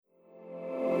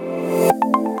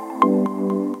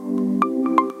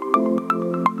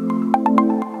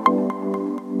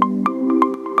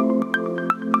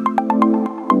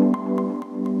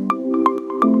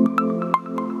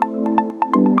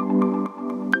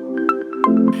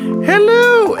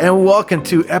Hello and welcome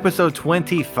to episode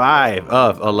 25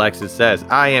 of Alexis Says.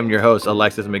 I am your host,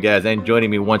 Alexis Miguez, and joining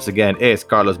me once again is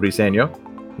Carlos Briseño.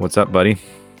 What's up, buddy?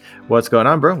 What's going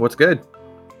on, bro? What's good?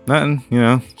 Nothing,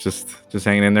 just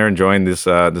hanging in there, enjoying this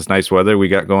nice weather we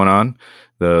got going on.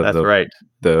 That's right.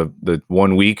 The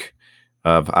 1 week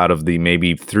out of the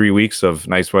maybe 3 weeks of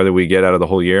nice weather we get out of the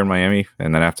whole year in Miami,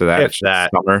 and then after that it's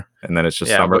just summer, and then it's just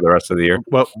summer the rest of the year.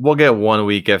 Well, we'll get 1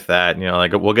 week if that.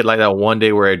 Like we'll get like that one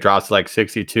day where it drops like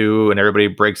 62, and everybody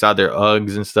breaks out their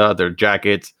Uggs and stuff, their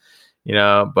jackets.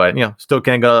 But still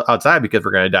can't go outside because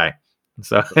we're gonna die.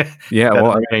 So yeah,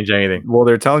 well, change anything. Well,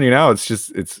 they're telling you now it's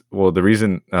the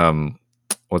reason.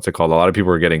 What's it called? A lot of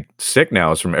people are getting sick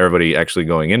now is from everybody actually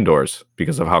going indoors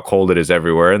because of how cold it is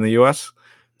everywhere in the U.S.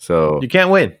 So you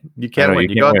can't win. You can't win.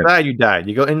 You go outside, you die.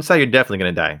 You go inside, you're definitely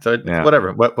gonna die. So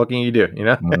whatever. What can you do?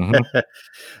 Mm-hmm.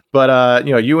 But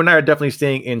you and I are definitely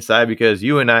staying inside because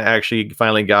you and I actually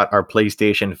finally got our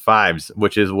PlayStation 5s,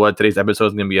 which is what today's episode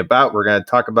is gonna be about. We're gonna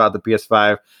talk about the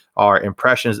PS5, our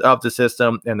impressions of the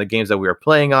system, and the games that we are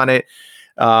playing on it.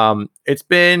 It's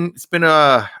been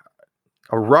a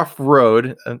rough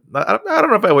road. I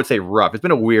don't know if I would say rough. It's been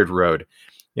a weird road.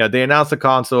 They announced the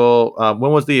console.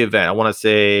 When was the event? I want to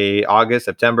say August,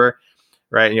 September,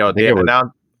 right? They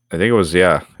announced. I think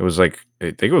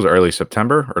it was early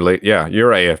September or late. Yeah, you're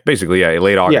right. Yeah, basically,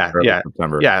 late August, early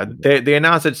September. Yeah, they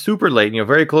announced it super late.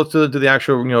 Very close to the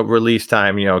actual release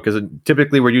time. Because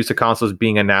typically we're used to consoles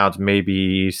being announced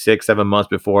maybe 6-7 months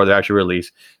before the actual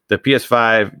release. The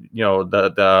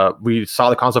PS5, we saw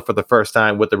the console for the first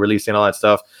time with the release and all that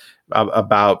stuff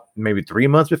about maybe 3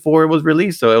 months before it was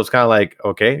released. So it was kind of like,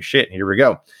 okay, shit, here we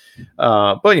go.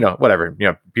 But whatever.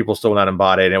 People still went out and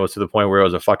bought it, and it was to the point where it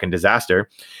was a fucking disaster.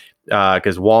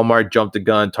 Because Walmart jumped the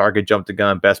gun, Target jumped the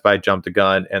gun, Best Buy jumped the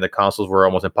gun, and the consoles were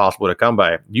almost impossible to come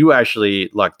by. You actually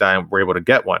lucked out and were able to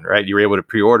get one, right? You were able to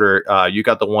pre-order. You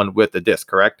got the one with the disc,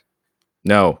 correct?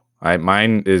 No,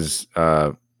 mine is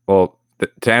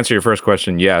to answer your first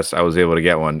question, yes, I was able to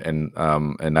get one,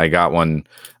 and I got one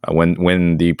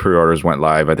when the pre-orders went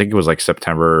live. I think it was like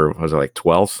September, was it like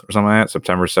 12th or something like that?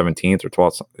 September 17th or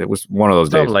 12th. It was one of those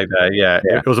days. Something like that, yeah.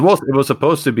 It was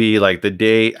supposed to be like the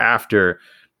day after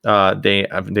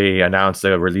they announced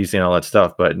the release and all that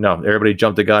stuff, but no, everybody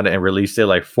jumped the gun and released it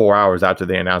like 4 hours after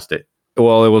they announced it.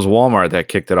 Well, it was Walmart that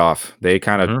kicked it off. They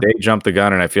kind of they jumped the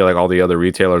gun, and I feel like all the other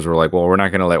retailers were like, well, we're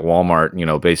not going to let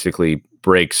Walmart, basically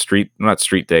break not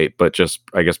street date, but just,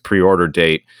 I guess, pre-order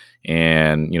date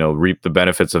and, reap the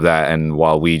benefits of that. And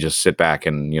while we just sit back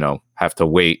and, have to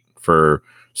wait for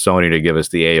Sony to give us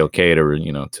the A-OK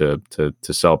to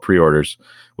sell pre-orders,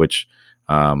 which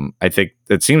I think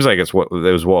it seems like it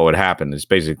was what would happen. It's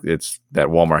basically, it's that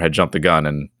Walmart had jumped the gun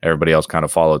and everybody else kind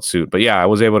of followed suit. But yeah, I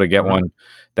was able to get one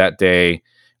that day.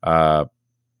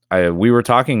 We were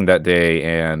talking that day,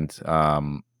 and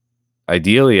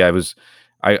ideally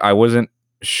I wasn't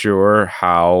sure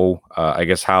how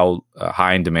how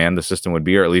high in demand the system would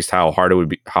be, or at least how hard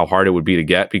it would be to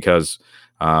get, because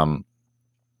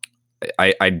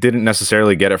I didn't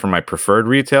necessarily get it from my preferred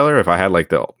retailer. If I had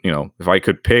if I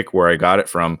could pick where I got it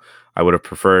from, I would have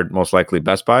preferred most likely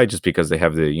Best Buy, just because they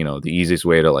have the easiest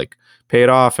way to like pay it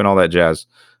off and all that jazz.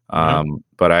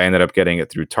 But I ended up getting it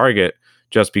through Target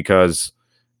just because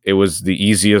it was the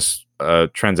easiest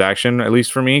transaction, at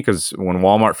least for me, because when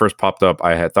Walmart first popped up,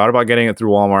 I had thought about getting it through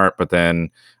Walmart, but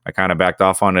then I kind of backed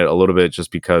off on it a little bit,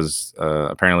 just because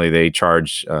apparently they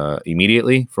charge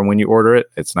immediately from when you order it.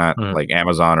 It's not like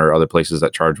Amazon or other places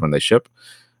that charge when they ship.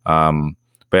 But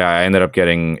yeah, I ended up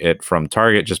getting it from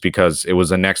Target just because it was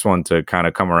the next one to kind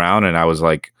of come around, and I was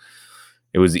like,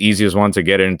 it was the easiest one to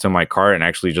get into my cart and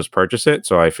actually just purchase it.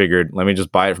 So I figured, let me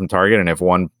just buy it from Target. And if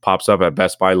one pops up at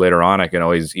Best Buy later on, I can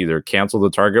always either cancel the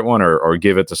Target one or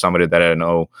give it to somebody that I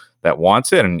know that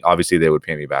wants it. And obviously they would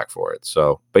pay me back for it.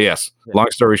 So, but yes,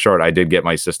 long story short, I did get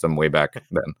my system way back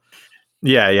then.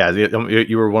 Yeah.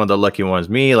 You were one of the lucky ones.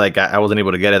 Me, like I wasn't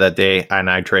able to get it that day, and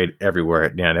I trade everywhere.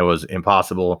 And it was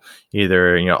impossible.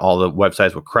 Either, all the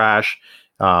websites would crash.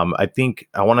 I think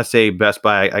I want to say Best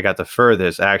Buy, I got the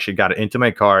furthest. I actually got it into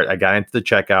my cart. I got into the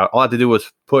checkout. All I had to do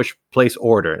was push place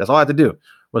order. That's all I had to do,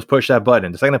 was push that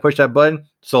button. The second I pushed that button,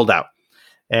 sold out.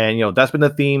 And, that's been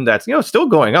the theme that's, still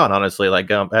going on, honestly.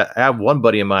 Like, I have one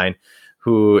buddy of mine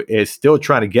who is still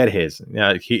trying to get his.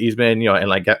 He's been, and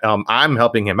like, I'm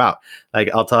helping him out. Like,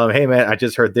 I'll tell him, hey man, I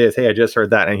just heard this. Hey, I just heard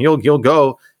that. And he'll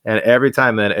go, and every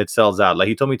time then it sells out. Like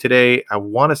he told me today, I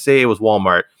want to say it was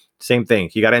Walmart. Same thing.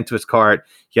 He got into his cart.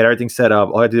 He had everything set up.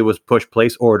 All I did was push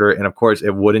place order, and of course,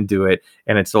 it wouldn't do it,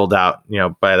 and it sold out.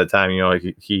 By the time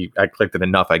I clicked it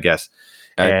enough, I guess.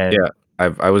 And yeah,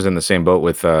 I was in the same boat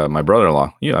with my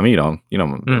brother-in-law. I mean,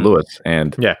 Mm, Lewis,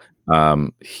 and yeah.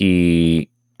 he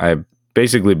I've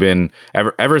basically been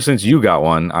ever since you got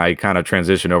one. I kind of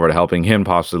transitioned over to helping him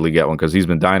possibly get one because he's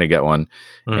been dying to get one,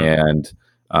 Mm,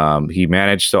 and he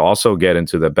managed to also get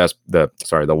into the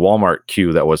Walmart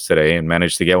queue that was today, and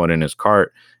managed to get one in his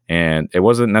cart. And it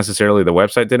wasn't necessarily the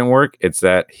website didn't work; it's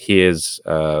that his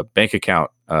bank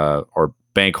account or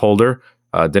bank holder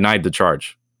denied the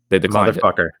charge. They declined it.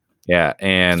 motherfucker. Yeah,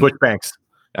 and Switch banks.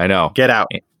 I know. Get out.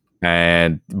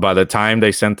 And by the time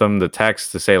they sent them the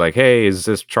text to say like, "Hey, is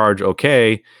this charge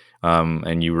okay?"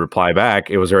 And you reply back,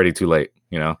 it was already too late.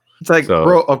 It's like, So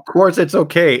bro, of course it's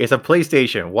okay. It's a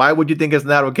PlayStation. Why would you think it's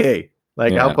not okay?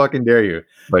 Like, how yeah, fucking dare you?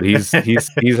 but he's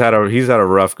had a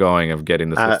rough going of getting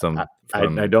the I, I system I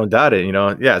from. don't doubt it.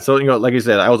 Yeah. So like you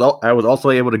said, I was also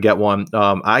able to get one.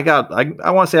 I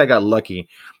want to say I got lucky.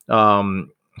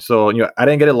 So I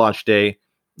didn't get it launch day.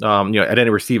 I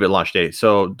didn't receive it launch day.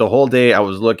 So the whole day I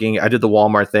was looking. I did the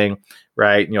Walmart thing,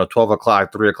 right? 12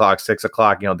 o'clock, 3 o'clock, 6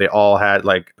 o'clock. They all had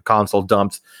like console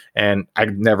dumps, and I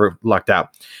never lucked out.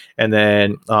 And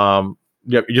then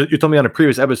you told me on a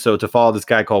previous episode to follow this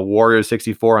guy called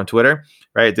Warrior64 on Twitter,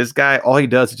 right? This guy, all he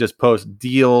does is just post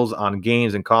deals on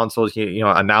games and consoles.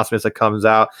 Announcements that comes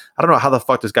out. I don't know how the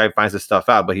fuck this guy finds this stuff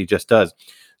out, but he just does.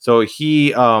 So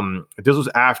this was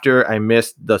after I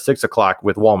missed the 6 o'clock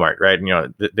with Walmart, right?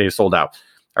 They sold out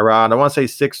around, I want to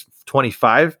say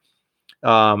 6:25.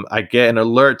 I get an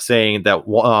alert saying that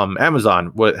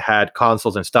Amazon had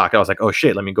consoles in stock. I was like, oh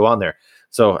shit, let me go on there.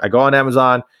 So I go on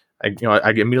Amazon. I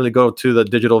immediately go to the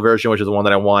digital version, which is the one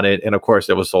that I wanted, and of course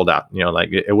it was sold out. Like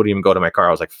it wouldn't even go to my car.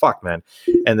 I was like, fuck, man.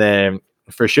 And then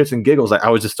for shits and giggles, like I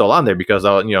was just still on there because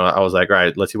I was like, all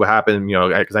right, let's see what happened.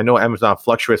 Because I know Amazon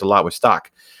fluctuates a lot with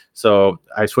stock. So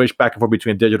I switched back and forth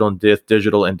between digital and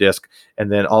disc,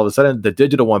 and then all of a sudden the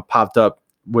digital one popped up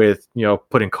with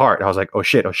put in cart. I was like, oh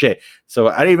shit. So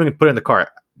I didn't even put it in the cart.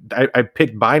 I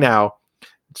picked buy now,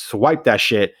 swipe that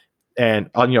shit, and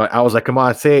I was like, come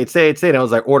on, say it. And I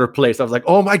was like, order place. I was like,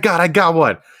 oh my god, I got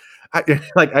one.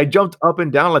 I jumped up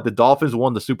and down like the Dolphins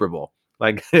won the Super Bowl.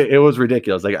 Like it was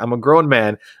ridiculous. Like I'm a grown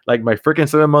man. Like my freaking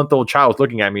 7-month-old child was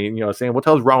looking at me, saying, "What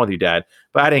the hell's wrong with you, Dad?"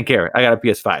 But I didn't care. I got a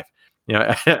PS5.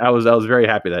 I was very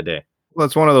happy that day. Well,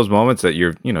 it's one of those moments that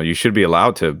you should be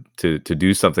allowed to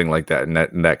do something like that,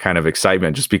 and that kind of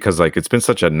excitement, just because like it's been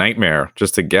such a nightmare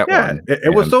just to get Yeah, one.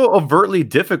 it was And so overtly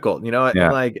difficult, and yeah,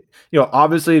 like,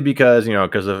 obviously because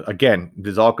of, again,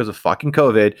 this is all because of fucking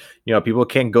COVID. People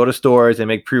can't go to stores and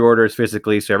make pre-orders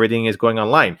physically, so everything is going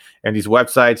online. And these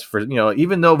websites for,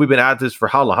 even though we've been at this for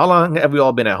how long? How long have we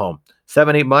all been at home?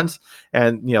 7-8 months.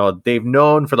 And they've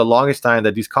known for the longest time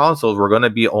that these consoles were going to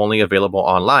be only available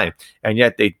online, and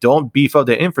yet they don't beef up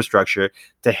their infrastructure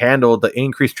to handle the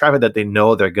increased traffic that they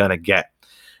know they're going to get.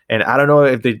 And I don't know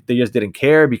if they just didn't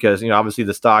care because, obviously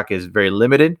the stock is very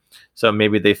limited. So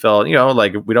maybe they felt,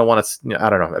 like we don't want to, I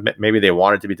don't know, maybe they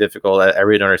wanted to be difficult. I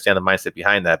really don't understand the mindset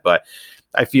behind that. But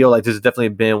I feel like this has definitely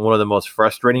been one of the most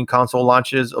frustrating console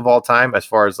launches of all time as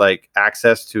far as like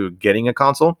access to getting a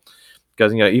console.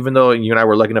 Because, even though you and I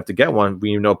were lucky enough to get one,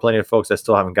 we know plenty of folks that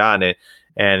still haven't gotten it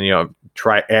and,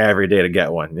 try every day to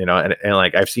get one, and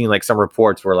like I've seen like some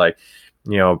reports where like,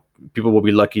 people will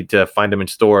be lucky to find them in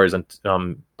stores and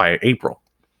by April.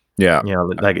 yeah,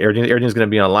 Like everything's going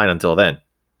to be online until then.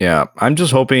 yeah. I'm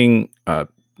just hoping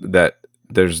that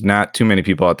there's not too many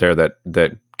people out there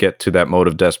that get to that mode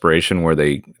of desperation where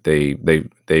they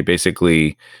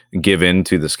basically give in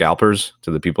to the scalpers, to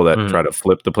the people that Mhm. try to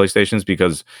flip the PlayStations.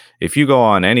 Because if you go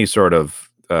on any sort of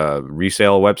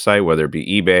resale website, whether it be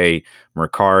eBay,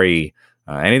 Mercari,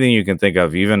 anything you can think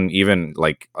of, even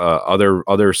like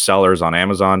other sellers on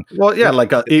Amazon. Well, yeah,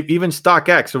 like even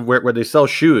StockX where they sell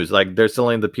shoes, like they're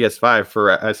selling the PS5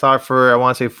 for, I saw it for, I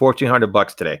want to say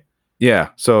 $1,400 today. Yeah.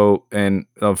 So, and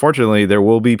unfortunately, there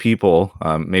will be people,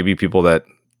 maybe people that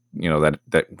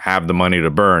that have the money to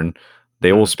burn.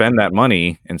 They will Mhm. spend that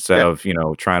money instead Yeah,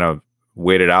 of trying to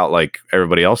wait it out like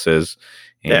everybody else is.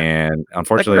 yeah. And Like,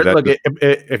 unfortunately, look,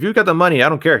 if you got the money, I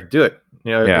don't care. Do it.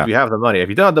 If yeah, you have the money. If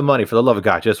you don't have the money, for the love of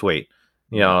God, just wait.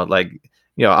 yeah, Like,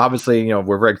 obviously,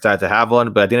 we're very excited to have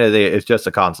one, but at the end of the day, it's just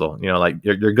a console. Like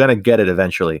you're gonna get it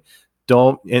eventually.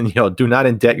 Don't, and do not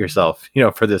indebt yourself,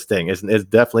 for this thing. It's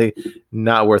definitely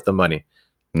not worth the money.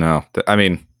 no. I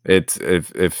mean, it's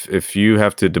if you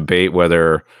have to debate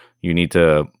whether you need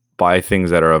to buy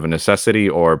things that are of a necessity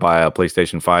or buy a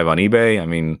PlayStation 5 on eBay, I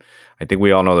mean, I think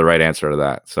we all know the right answer to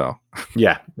that. So,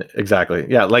 Yeah, exactly.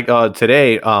 Yeah, like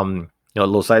today, a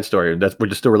little side story that's we're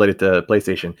just still related to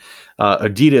PlayStation.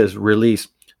 Adidas released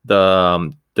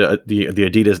the the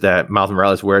Adidas that Miles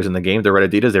Morales wears in the game, the red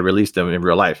Adidas, they released them in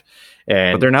real life, But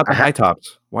and they're not the high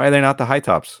tops. Why are they not the high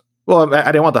tops? well, I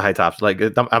didn't want the high tops. Like I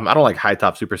don't like high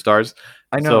top superstars.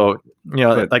 I know,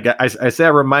 So but like I set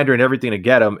a reminder and everything to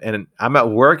get them, and I'm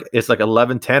at work. It's like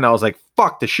 11:10. I was like,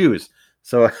 "Fuck the shoes."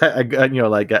 So I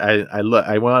look.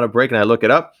 I went on a break and I look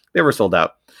it up. They were sold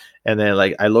out. And then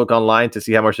like I look online to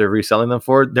see how much they're reselling them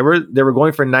for. They were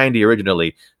going for 90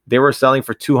 originally. They were selling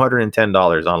for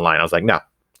 $210 online. I was like, no,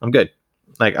 I'm good.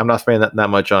 Like I'm not spending that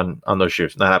much on those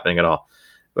shoes. Not happening at all.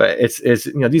 But it's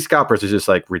these scalpers are just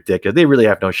like ridiculous. They really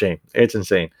have no shame. It's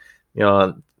insane.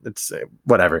 It's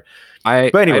whatever. I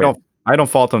But anyway, I don't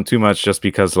fault them too much just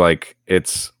because like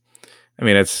it's I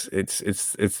mean it's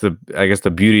the I guess the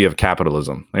beauty of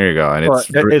capitalism. There you go. And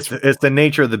it's the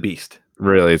nature of the beast.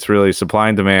 Really, it's really supply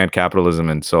and demand capitalism.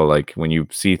 And so like when you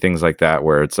see things like that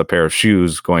where it's a pair of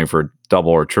shoes going for double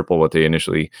or triple what they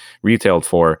initially retailed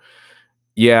for,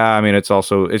 yeah, I mean it's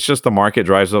just the market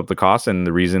drives up the cost, and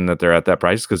the reason that they're at that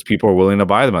price is because people are willing to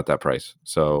buy them at that price.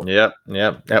 So Yep.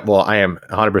 Well, I am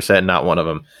 100% not one of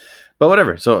them. But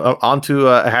whatever. So on to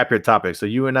a happier topic. So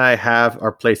you and I have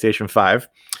our PlayStation 5.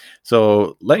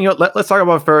 So let's talk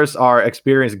about first our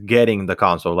experience getting the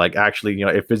console, like actually,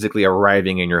 it physically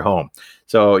arriving in your home.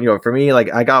 So, for me,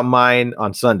 like I got mine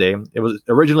on Sunday. It was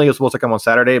supposed to come on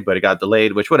Saturday, but it got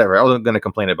delayed, which whatever. I wasn't going to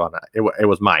complain about that. It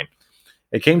was mine.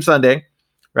 It came Sunday,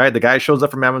 right? The guy shows up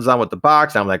from Amazon with the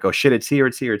box. I'm like, oh shit, it's here.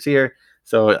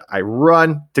 So I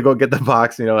run to go get the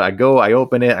box. I go, I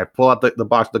open it, I pull out the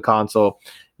box of the console,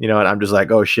 and I'm just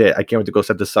like, oh shit, I can't wait to go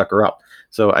set this sucker up.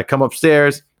 So I come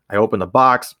upstairs, I open the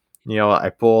box, I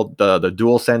pulled the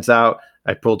DualSense out,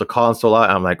 I pulled the console out,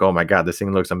 and I'm like, oh my God, this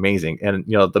thing looks amazing. And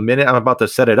the minute I'm about to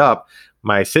set it up,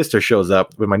 my sister shows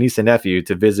up with my niece and nephew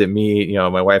to visit me,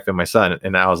 my wife and my son.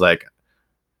 And I was like,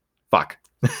 fuck.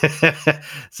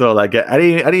 So like I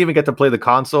didn't even get to play the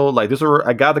console. Like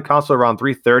I got the console around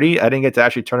 3:30. I didn't get to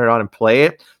actually turn it on and play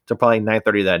it till probably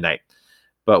 9:30 that night.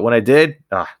 But when I did,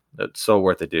 it's so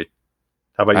worth it, dude.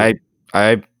 How about you?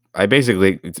 I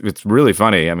basically it's really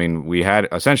funny. I mean, we had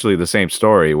essentially the same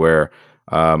story where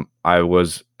I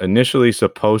was initially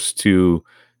supposed to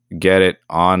get it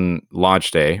on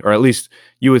launch day, or at least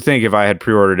you would think if I had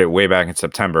pre-ordered it way back in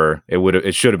September,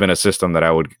 it should have been a system that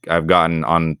I've gotten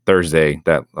on Thursday,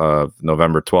 that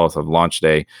November 12th of launch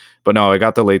day. But no, I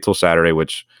got delayed till Saturday,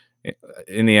 which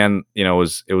in the end, it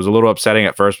was a little upsetting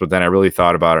at first, but then I really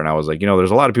thought about it and I was like,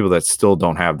 there's a lot of people that still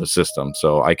don't have the system,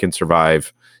 so I can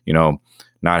survive,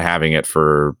 not having it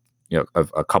for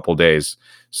a couple days.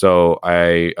 So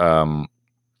I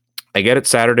get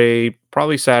it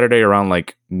probably Saturday around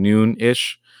like noon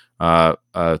ish,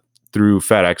 through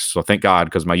FedEx. So thank God,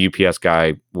 because my UPS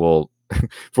guy will,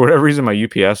 for whatever reason, my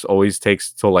UPS always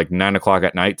takes till like 9:00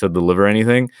 at night to deliver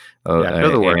anything. They're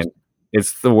the worst.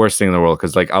 It's the worst thing in the world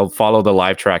because like I'll follow the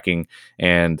live tracking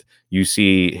and you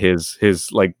see his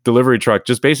like delivery truck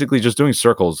just basically just doing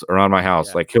circles around my house.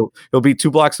 Yeah. Like he'll be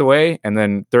 2 blocks away and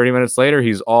then 30 minutes later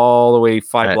he's all the way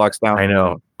 5 blocks down. I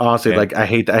know. Honestly, like I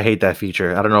hate that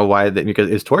feature. I don't know why, because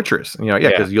it's torturous.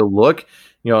 Because you'll look,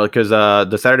 because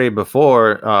the Friday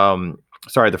before,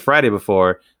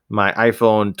 my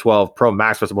iPhone 12 Pro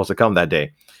Max was supposed to come that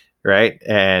day, right?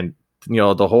 And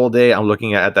the whole day I'm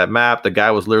looking at that map. The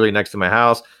guy was literally next to my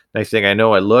house. Next thing I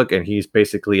know, I look and he's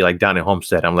basically like down in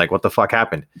Homestead. I'm like, what the fuck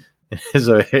happened?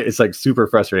 So it's like super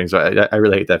frustrating. So I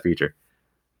really hate that feature.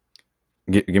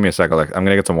 Give me a second, Alex. I'm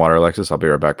gonna get some water, Alexis. I'll be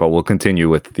right back. But we'll continue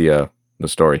with the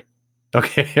story.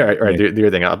 Okay, all right. Yeah. Do your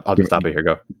thing. I'll just stop it here.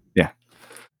 Go. Yeah.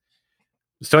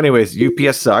 So, anyways,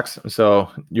 UPS sucks. So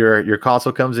your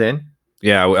console comes in.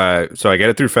 Yeah. So I get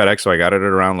it through FedEx. So I got it at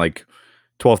around like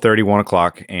 12:30, 1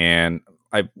 o'clock, and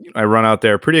I run out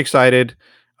there pretty excited.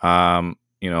 Ready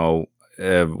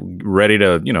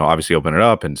to, obviously open it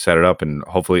up and set it up and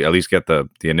hopefully at least get the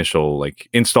initial like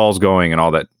installs going and all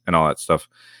that stuff.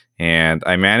 And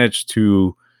I managed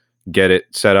to get it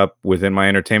set up within my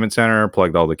entertainment center,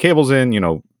 plugged all the cables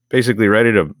in, basically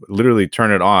ready to literally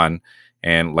turn it on.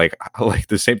 And like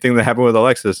the same thing that happened with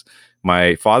Alexis,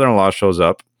 my father-in-law shows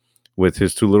up with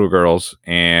his 2 little girls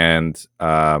and,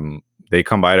 they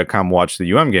come by to come watch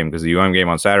the UM game because the UM game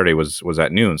on Saturday was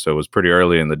at noon. So it was pretty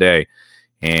early in the day.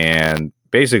 And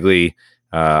basically,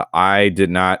 I did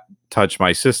not touch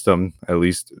my system, at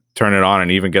least turn it on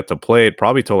and even get to play it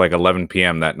probably till like 11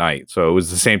 p.m. that night. So it was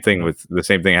the same thing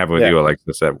happened with you,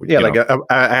 Alexis. I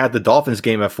had the Dolphins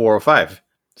game at 4:05.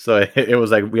 So it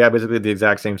was like we had basically the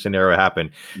exact same scenario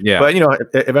happen. Yeah. But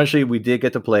eventually we did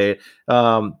get to play it.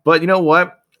 But you know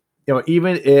what?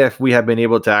 even if we have been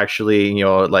able to actually,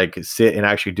 like sit and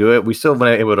actually do it, we still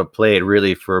been able to play it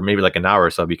really for maybe like an hour or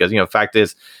so because, fact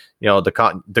is,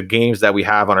 the games that we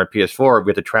have on our PS4, we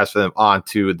have to transfer them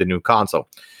onto the new console.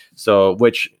 So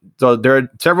there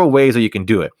are several ways that you can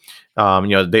do it.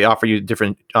 They offer you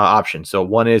different options. So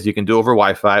one is you can do over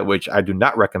Wi-Fi, which I do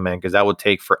not recommend because that will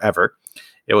take forever.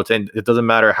 It doesn't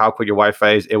matter how quick your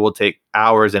Wi-Fi is. It will take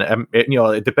hours, and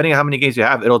depending on how many games you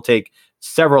have, it'll take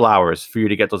several hours for you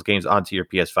to get those games onto your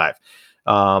PS5.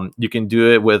 You can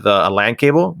do it with a LAN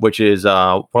cable, which is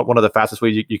one of the fastest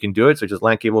ways you can do it. So just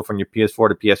LAN cable from your PS4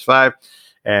 to PS5,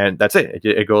 and that's it.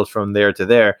 It goes from there to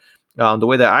there. The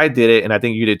way that I did it, and I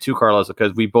think you did too, Carlos,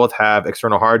 because we both have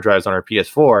external hard drives on our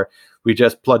PS4. We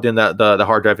just plugged in the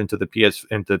hard drive into the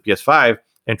PS5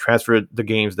 and transferred the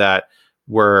games that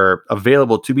were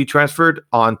available to be transferred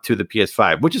onto the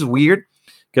PS5, which is weird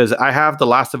because I have The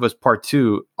Last of Us Part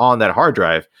 2 on that hard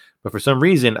drive, but for some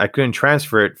reason I couldn't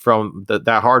transfer it from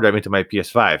that hard drive into my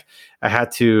PS5. I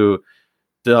had to.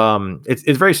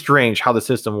 It's very strange how the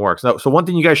system works. So one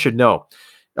thing you guys should know.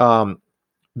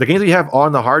 The games that you have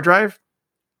on the hard drive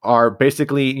are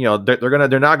basically,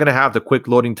 they're not gonna have the quick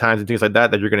loading times and things like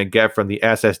that you're gonna get from the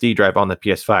SSD drive on the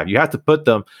PS5. You have to put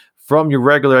them from your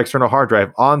regular external hard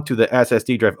drive onto the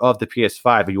SSD drive of the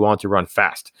PS5 if you want to run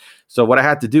fast. So what I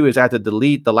had to do is I had to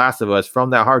delete The Last of Us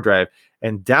from that hard drive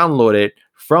and download it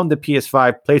from the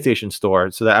PS5 PlayStation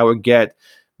Store so that I would get,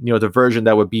 the version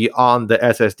that would be on the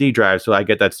SSD drive. So I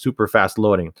get that super fast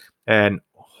loading. And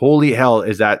holy hell,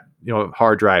 is that,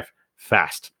 hard drive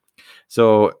fast.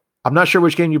 So I'm not sure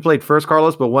which game you played first,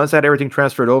 Carlos, but once I had everything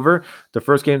transferred over, the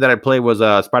first game that I played was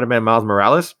Spider-Man Miles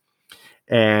Morales.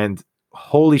 And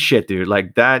holy shit, dude,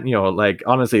 like that, like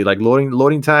honestly, like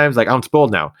loading times, like I'm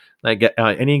spoiled now. Like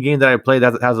any game that I play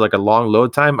that has like a long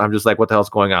load time, I'm just like, what the hell's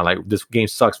going on? Like this game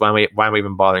sucks. Why am I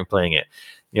even bothering playing it?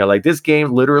 Like this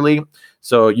game literally.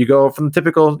 So you go from the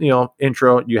typical,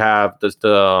 intro. You have there's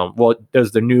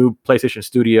the new PlayStation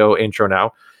Studio intro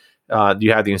now.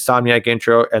 You have the Insomniac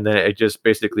intro, and then it just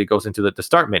basically goes into the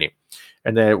start menu.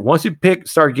 And then once you pick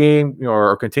start game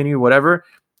or continue, whatever,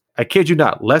 I kid you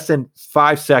not, less than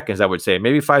 5 seconds, I would say,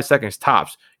 maybe 5 seconds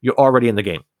tops, you're already in the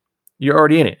game. You're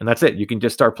already in it, and that's it. You can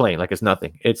just start playing like it's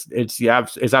nothing. It's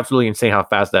absolutely insane how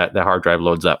fast that hard drive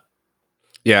loads up.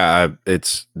 Yeah,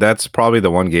 that's probably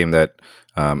the one game that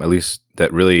at least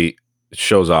that really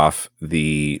shows off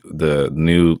the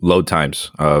new load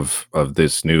times of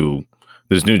this new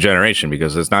generation,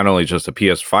 because it's not only just a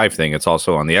PS5 thing, it's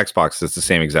also on the Xbox. It's the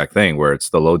same exact thing where it's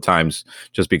the load times,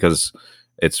 just because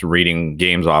it's reading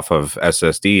games off of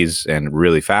SSDs and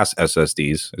really fast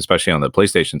SSDs, especially on the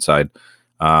PlayStation side.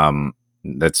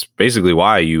 That's basically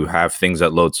why you have things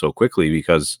that load so quickly,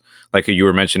 because like you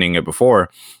were mentioning it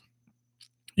before,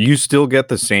 you still get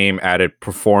the same added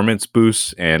performance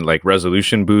boosts and like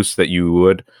resolution boosts that you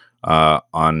would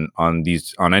on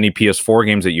any PS4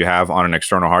 games that you have on an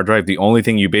external hard drive. The only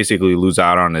thing you basically lose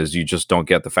out on is you just don't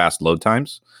get the fast load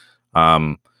times.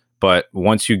 But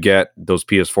once you get those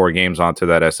PS4 games onto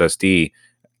that SSD,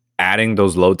 adding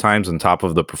those load times on top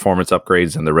of the performance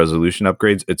upgrades and the resolution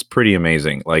upgrades, it's pretty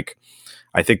amazing. Like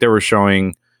I think they were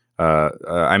showing,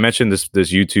 I mentioned this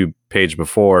YouTube page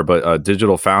before, but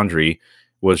Digital Foundry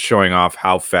was showing off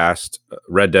how fast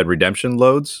Red Dead Redemption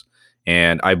loads.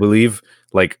 And I believe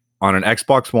like on an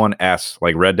Xbox One S,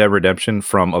 like Red Dead Redemption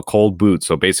from a cold boot,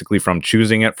 so basically from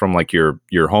choosing it from like your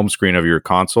home screen of your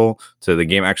console to the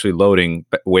game actually loading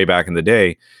way back in the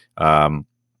day,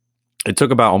 it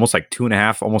took about almost like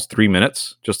 2.5, almost 3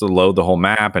 minutes just to load the whole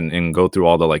map and go through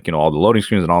all the all the loading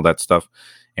screens and all that stuff.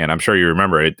 And I'm sure you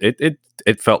remember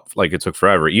it felt like it took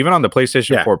forever. Even on the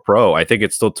PlayStation 4 Pro, I think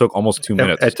it still took almost 2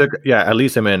 minutes. It took at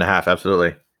least a minute and a half.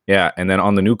 Absolutely. Yeah, and then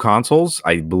on the new consoles,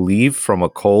 I believe from a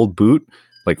cold boot,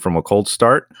 like from a cold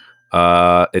start,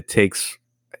 it takes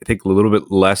I think a little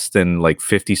bit less than like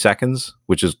 50 seconds,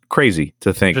 which is crazy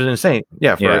to think. Which is insane.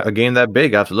 Yeah, for a game that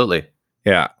big, absolutely.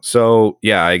 Yeah. So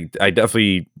yeah, I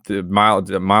definitely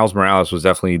Miles Morales was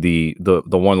definitely the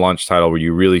one launch title where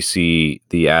you really see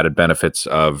the added benefits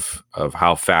of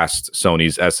how fast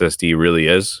Sony's SSD really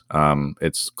is.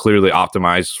 It's clearly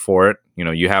optimized for it.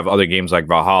 You have other games like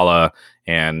Valhalla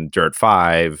and Dirt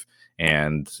 5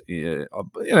 and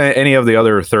any of the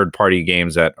other third-party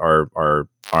games that are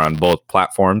on both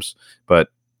platforms, but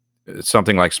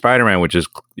something like Spider-Man, which is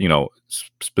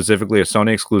specifically a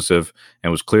Sony exclusive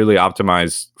and was clearly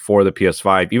optimized for the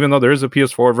PS5, even though there is a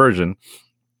PS4 version,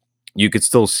 you could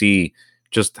still see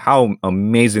just how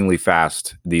amazingly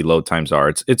fast the load times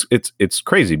are. It's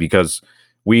crazy, because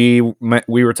we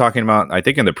were talking about, I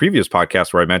think in the previous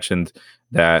podcast where I mentioned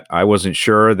that I wasn't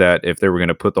sure that if they were going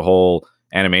to put the whole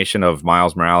animation of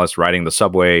Miles Morales riding the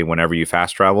subway whenever you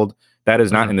fast traveled. That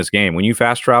is not in this game. When you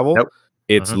fast travel, Nope.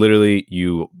 it's literally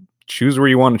you choose where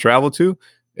you want to travel to.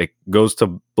 It goes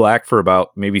to black for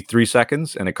about maybe 3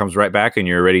 seconds, and it comes right back, and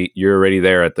you're already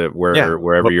there at the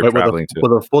wherever you're traveling to.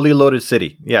 With a fully loaded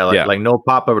city. Yeah, Yeah. like no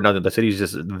pop up or nothing. The city's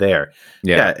just there.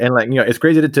 Yeah. Yeah, and like it's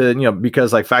crazy to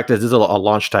because like fact is this is a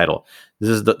launch title. This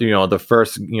is the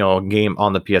first game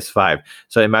on the PS5.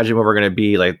 So imagine what we're gonna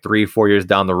be like 3-4 years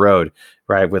down the road,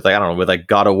 right? With like I don't know, with like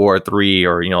God of War 3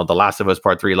 or The Last of Us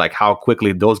Part 3, like how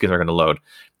quickly those games are gonna load.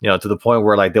 To the point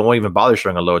where like they won't even bother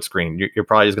showing a load screen. You're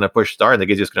probably just gonna push start and the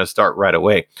game's just gonna start right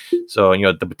away. So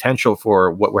the potential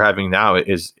for what we're having now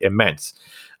is immense.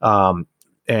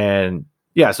 And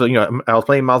yeah, so I was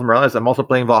playing Miles Morales. I'm also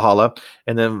playing Valhalla,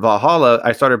 and then Valhalla,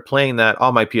 I started playing that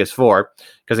on my PS4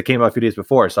 because it came out a few days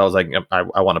before. So I was like,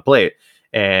 I want to play it.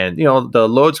 And the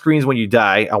load screens when you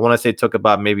die, I want to say it took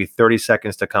about maybe 30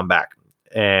 seconds to come back,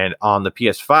 and on the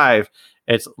PS5,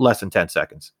 it's less than 10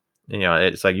 seconds.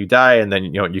 It's like you die and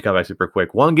then you come back super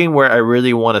quick. One game where I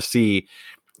really want to see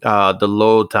the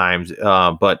load times,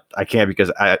 but I can't because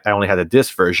I only had the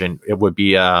disc version. It would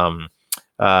be Star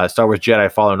Wars Jedi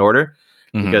Fallen Order,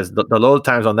 because the load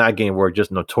times on that game were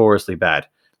just notoriously bad.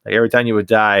 Like every time you would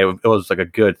die, it was like a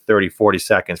good 30-40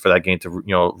 seconds for that game to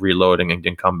reload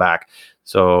and come back.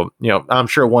 So I'm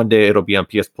sure one day it'll be on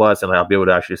PS Plus and I'll be able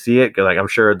to actually see it, because like I'm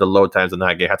sure the load times on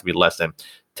that game have to be less than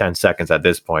 10 seconds at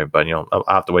this point. But I'll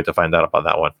have to wait to find out about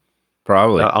that one.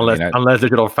 Probably, unless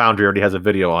Digital Foundry already has a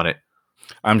video on it.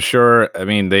 I'm sure. I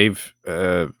mean, they've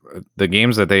the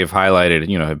games that they've highlighted,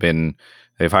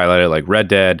 they've highlighted like Red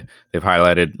Dead. They've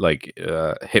highlighted like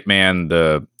Hitman,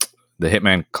 the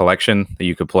Hitman collection that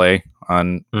you could play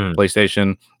on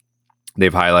PlayStation.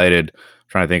 They've highlighted, I'm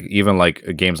trying to think, even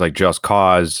like games like Just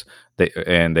Cause. They've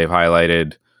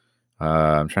highlighted.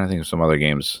 I'm trying to think of some other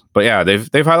games, but yeah, they've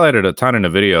highlighted a ton in a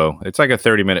video. It's like a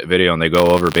 30-minute video, and they go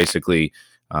over basically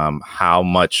how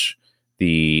much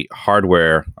the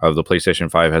hardware of the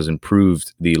PlayStation 5 has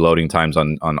improved the loading times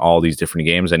on all these different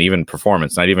games, and even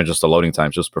performance, not even just the loading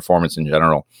times, just performance in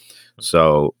general.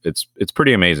 So it's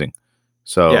pretty amazing.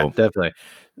 So yeah, definitely.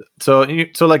 So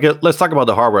like let's talk about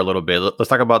the hardware a little bit. Let's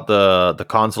talk about the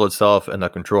console itself and the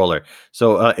controller.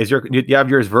 So do you have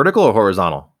yours vertical or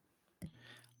horizontal?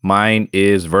 Mine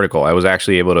is vertical. I was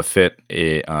actually able to fit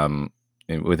it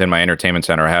within my entertainment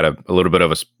center. I had a little bit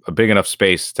of a big enough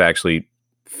space to actually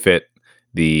fit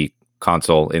the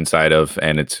console inside of,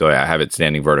 and I have it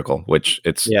standing vertical, which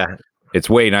it's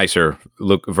way nicer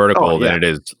look vertical than it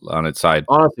is on its side.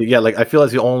 Honestly, yeah, like I feel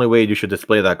that's the only way you should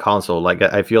display that console. Like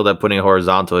I feel that putting it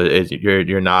horizontal is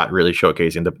you're not really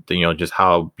showcasing the just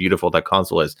how beautiful that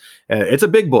console is. And it's a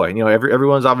big boy.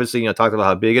 Everyone's obviously talked about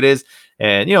how big it is,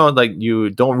 and like you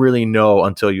don't really know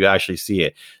until you actually see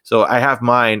it. So I have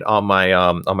mine on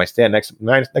my stand next to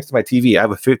my TV. I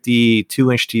have a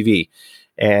 52-inch TV,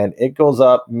 and it goes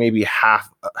up maybe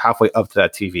halfway up to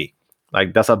that TV.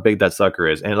 Like that's how big that sucker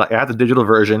is. And like I have the digital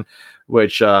version,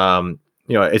 which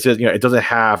it's just it doesn't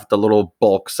have the little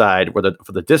bulk side for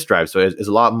the disk drive, so it's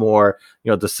a lot more.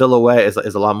 The silhouette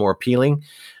is a lot more appealing.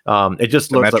 It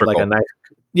just looks like a nice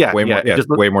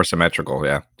way more symmetrical.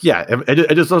 It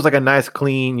just looks like a nice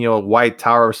clean white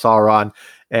Tower of Sauron.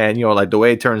 And like the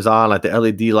way it turns on, like the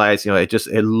LED lights,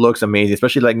 it looks amazing,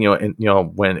 especially like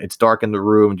when it's dark in the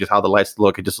room, just how the lights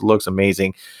look, it just looks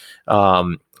amazing.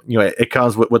 It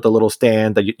comes with the little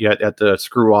stand that you have to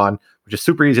screw on, which is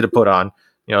super easy to put on.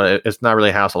 It's not really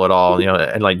a hassle at all.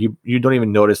 And like you don't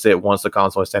even notice it once the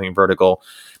console is standing vertical.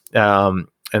 And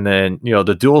then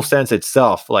the DualSense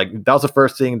itself, like that was the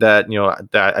first thing that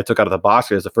that I took out of the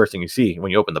box. It's the first thing you see when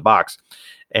you open the box,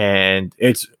 and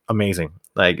it's amazing.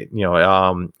 Like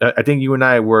I think you and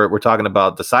I were talking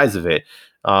about the size of it.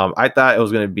 I thought it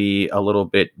was going to be a little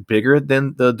bit bigger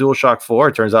than the DualShock 4.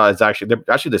 It turns out they're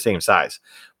actually the same size,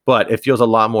 but it feels a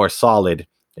lot more solid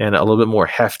and a little bit more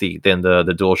hefty than the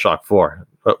DualShock 4.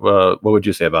 What would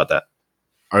you say about that?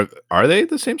 Are they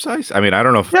the same size? I mean, I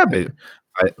don't know. Like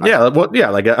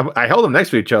I held them next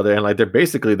to each other, and like they're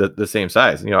basically the same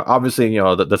size. Obviously,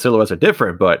 the silhouettes are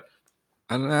different, but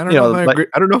I don't know. I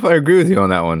don't know if I agree with you on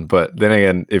that one. But then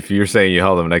again, if you're saying you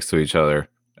held them next to each other,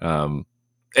 I mean,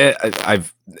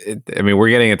 we're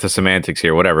getting into semantics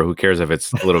here. Whatever. Who cares if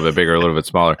it's a little bit bigger, a little bit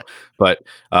smaller? But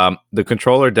the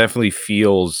controller definitely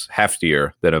feels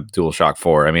heftier than a DualShock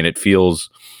 4. I mean, it feels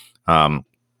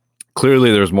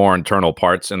clearly there's more internal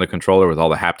parts in the controller with all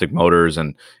the haptic motors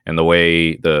and the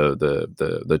way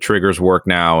the triggers work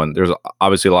now, and there's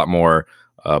obviously a lot more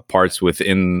parts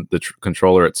within the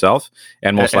controller itself,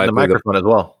 and most likely the microphone as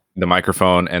well. the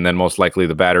microphone, and then most likely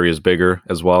the battery is bigger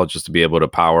as well, just to be able to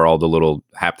power all the little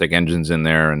haptic engines in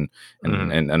there, and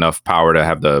Mhm. and enough power to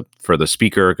have the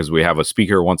speaker, because we have a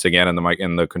speaker once again in the mic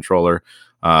in the controller.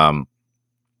 Um,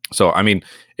 so I mean,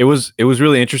 it was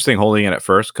really interesting holding it at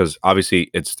first, because obviously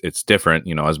it's different.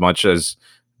 As much as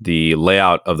the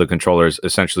layout of the controller is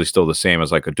essentially still the same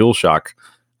as like a DualShock,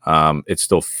 it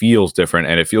still feels different,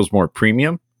 and it feels more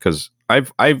premium, because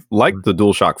I've liked Mhm. the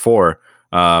DualShock 4.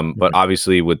 But Mhm.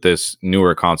 obviously with this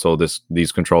newer console,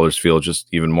 these controllers feel just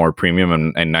even more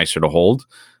premium, and nicer to hold.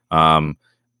 Um,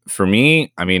 for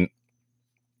me, I mean,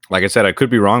 like I said, I could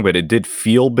be wrong, but it did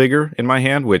feel bigger in my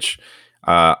hand, which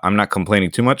I'm not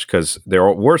complaining too much, because there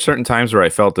were certain times where I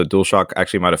felt the DualShock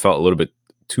actually might have felt a little bit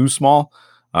too small,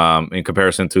 in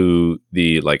comparison to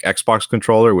the like Xbox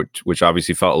controller, which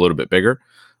obviously felt a little bit bigger.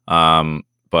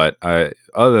 But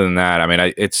other than that, I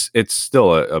mean, it's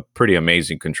still a pretty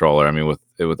amazing controller. I mean,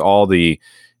 with all the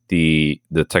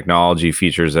technology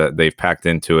features that they've packed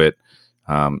into it,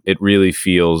 it really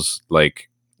feels like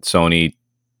Sony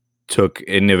took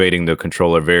innovating the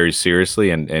controller very seriously,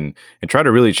 and try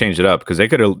to really change it up, because they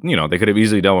could have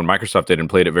easily done what Microsoft did and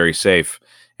played it very safe,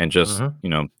 and just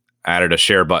Mhm. added a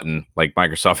share button like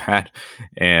Microsoft had,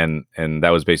 and that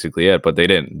was basically it. But they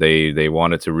didn't. They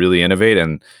wanted to really innovate,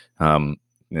 um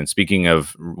and speaking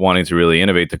of wanting to really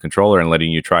innovate the controller and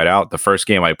letting you try it out, the first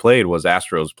game I played was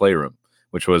Astro's Playroom,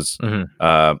 which was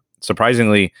Mhm.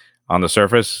 surprisingly, on the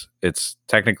surface, it's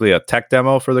technically a tech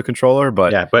demo for the controller,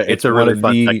 but Yeah, but it's it's a one really of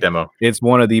fun tech the demo. it's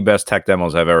one of the best tech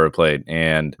demos I've ever played,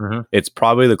 and Mhm. it's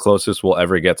probably the closest we'll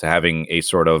ever get to having a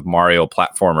sort of Mario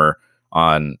platformer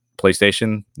on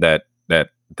PlayStation that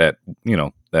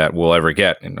we'll ever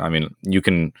get. And I mean, you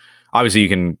can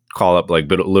call up like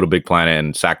Little Big Planet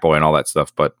and Sackboy and all that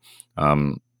stuff, but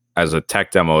um, as a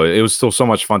tech demo, it was still so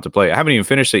much fun to play. I haven't even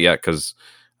finished it yet, because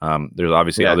there's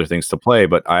obviously Yeah. other things to play,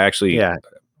 but Yeah.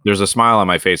 there's a smile on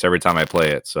my face every time I play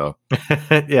it. So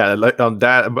Yeah, like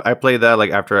that I played that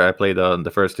like after I played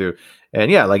the first two,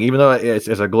 and yeah, like even though it's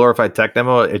a glorified tech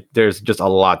demo, there's just a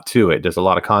lot to it. There's a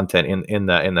lot of content in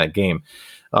that game.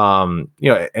 And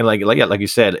like yeah, like you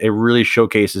said, it really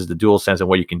showcases the dual sense and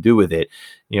what you can do with it.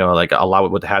 Like a lot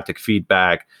with the haptic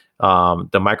feedback.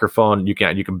 The microphone, you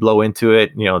can blow into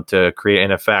it, to create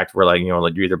an effect where like you're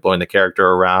either blowing the character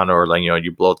around, or like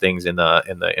you blow things in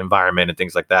the environment and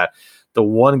things like that. The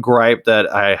one gripe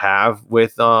that I have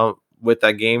with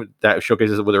that game that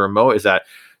showcases it with a remote is that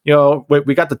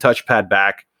we got the touchpad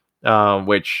back,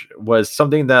 which was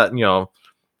something that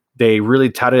they really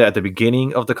touted at the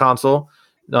beginning of the console,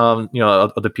 of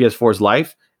the PS4's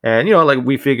life. And like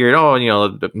we figured, oh,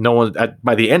 no one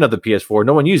by the end of the PS4,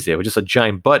 no one used it. It was just a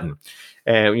giant button.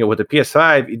 And with the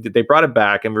PS5, they brought it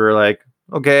back, and we were like,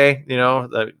 okay,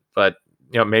 but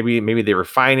maybe they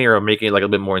refine it or making it like a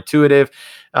little bit more intuitive.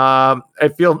 I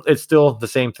feel it's still the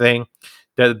same thing.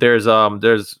 That there's a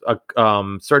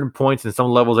certain points in some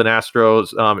levels in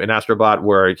Astrobot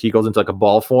where he goes into like a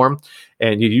ball form,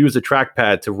 and you use the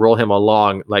trackpad to roll him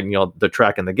along like the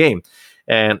track in the game.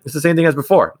 And it's the same thing as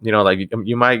before. Like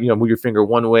you might move your finger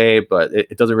one way, but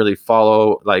it doesn't really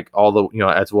follow like all the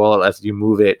as well as you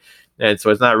move it. And so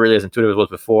it's not really as intuitive as it was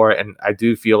before. And I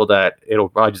do feel that it'll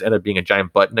probably just end up being a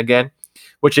giant button again,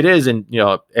 which it is in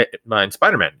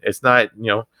Spider-Man. It's not,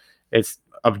 it's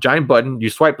a giant button. You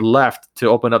swipe left to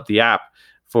open up the app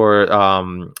for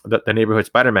the neighborhood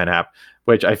Spider-Man app,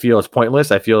 which I feel is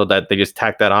pointless. I feel that they just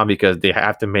tack that on because they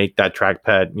have to make that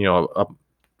trackpad,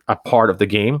 a part of the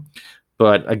game.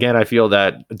 But again, I feel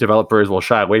that developers will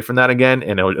shy away from that again,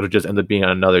 and it'll just end up being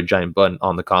another giant button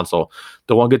on the console.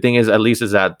 The one good thing is, at least,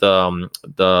 is that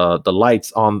the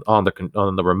lights on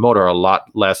the remote are a lot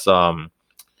less. I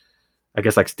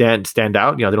guess like stand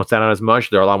out. They don't stand out as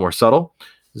much. They're a lot more subtle.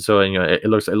 So it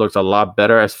looks a lot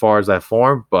better as far as that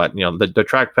form. But the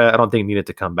trackpad, I don't think needed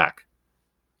to come back.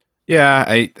 yeah,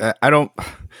 I don't.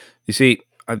 You see,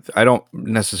 I don't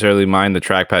necessarily mind the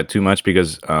trackpad too much,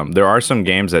 because there are some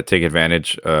games that take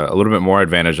advantage, a little bit more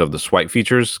advantage of the swipe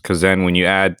features. Because then when you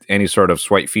add any sort of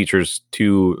swipe features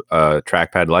to a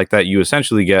trackpad like that, you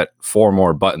essentially get four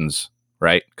more buttons,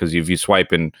 right? Because if you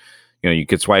swipe in, you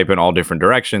could swipe in all different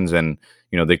directions, and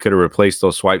they could have replaced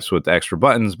those swipes with extra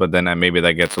buttons, but then maybe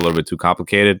that gets a little bit too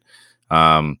complicated.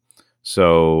 Um,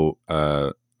 so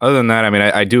other than that, I mean,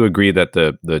 I do agree that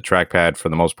the trackpad, for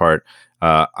the most part,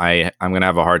 I'm gonna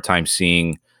have a hard time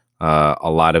seeing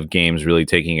a lot of games really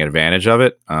taking advantage of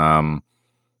it. I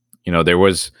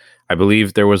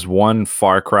believe there was one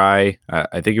Far Cry.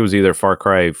 I think it was either Far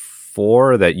Cry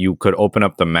PS4 that you could open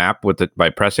up the map with it by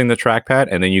pressing the trackpad,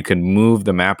 and then you can move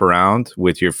the map around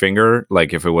with your finger,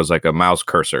 like if it was like a mouse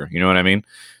cursor. You know what I mean?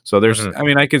 So there's, Mhm. I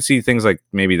mean, I could see things like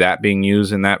maybe that being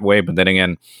used in that way, but then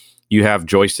again, you have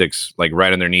joysticks like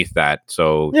right underneath that,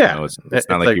 so Yeah, it's not it's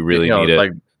like like you really need it.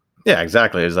 like yeah,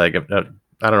 exactly. It's like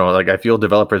I don't know. Like I feel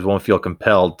developers won't feel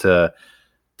compelled to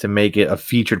make it a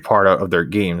featured part of their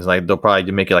games. Like they'll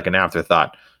probably make it like an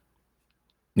afterthought.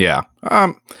 Yeah.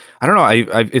 I don't know.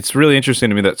 It's really interesting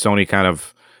to me that Sony kind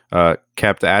of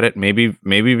kept at it. Maybe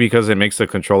because it makes the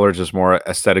controller just more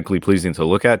aesthetically pleasing to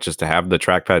look at, just to have the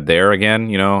trackpad there again.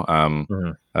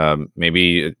 Mhm.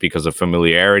 Maybe because of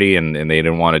familiarity, and they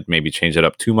didn't want to maybe change it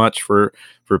up too much for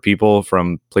people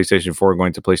from PlayStation 4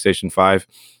 going to PlayStation 5.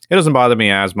 It doesn't bother me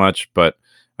as much, but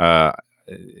uh,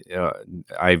 uh,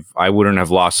 I wouldn't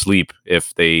have lost sleep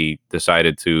if they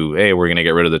decided to, hey, we're gonna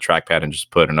get rid of the trackpad and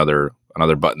just put another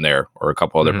button there, or a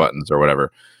couple other Mhm. buttons or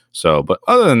whatever. So, but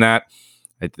other than that,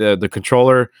 the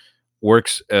controller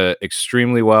works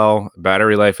extremely well.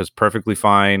 Battery life is perfectly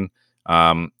fine.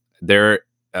 There,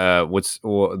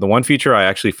 the one feature I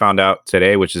actually found out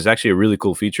today, which is actually a really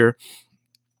cool feature.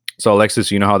 So,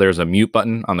 Alexis, you know how there's a mute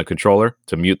button on the controller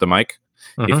to mute the mic?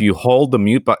 If Mhm. you hold the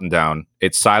mute button down,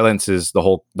 it silences the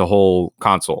whole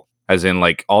console. As in,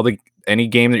 like, all the any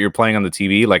game that you're playing on the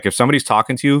TV, like if somebody's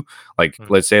talking to you, like Mhm.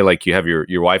 let's say like you have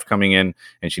your wife coming in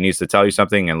and she needs to tell you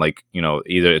something, and like,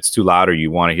 either it's too loud or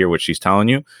you want to hear what she's telling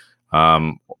you,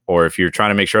 or if you're trying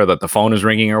to make sure that the phone is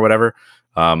ringing or whatever,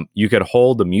 you could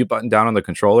hold the mute button down on the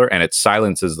controller and it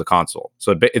silences the console.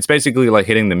 So it's basically like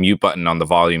hitting the mute button on the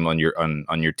volume on your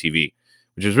TV,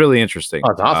 which is really interesting. Oh,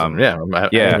 that's awesome. Yeah, I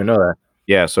didn't Yeah, even know that.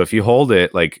 yeah. So if you hold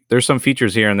it, like there's some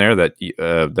features here and there that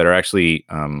that are actually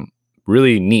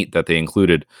really neat that they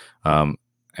included.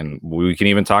 And we can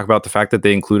even talk about the fact that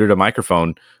they included a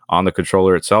microphone on the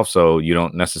controller itself, so you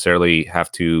don't necessarily have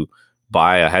to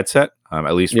buy a headset.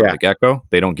 At least from Yeah, the get go,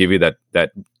 they don't give you that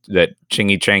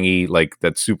chingy changy, like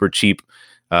that super cheap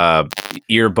uh,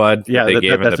 earbud that yeah, they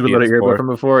gave in that's the a little earbud PS4. from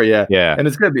before. Yeah, Yeah, and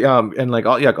it's gonna be and like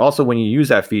yeah, also when you use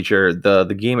that feature, the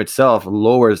game itself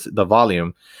lowers the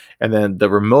volume, and then the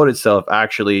remote itself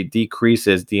actually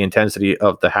decreases the intensity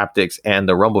of the haptics and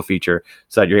the rumble feature,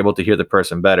 so that you're able to hear the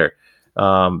person better.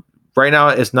 Um, right now,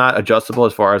 it's not adjustable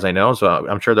as far as I know, so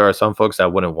I'm sure there are some folks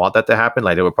that wouldn't want that to happen.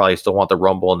 Like they would probably still want the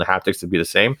rumble and the haptics to be the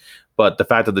same, but the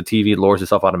fact that the TV lowers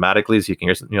itself automatically so you can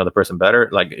hear the person better,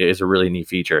 like is a really neat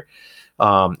feature.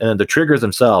 And then the triggers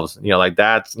themselves, like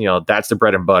that's the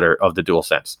bread and butter of the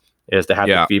DualSense is the haptic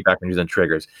yeah, feedback when using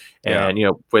triggers. yeah, And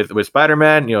with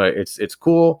Spider-Man, it's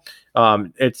cool.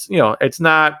 It's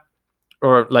not,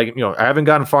 or like I haven't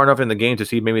gotten far enough in the game to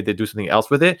see maybe they do something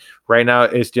else with it. Right now,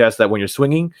 it's just that when you're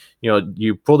swinging,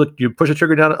 you push the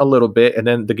trigger down a little bit, and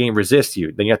then the game resists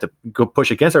you. Then you have to go push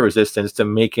against that resistance to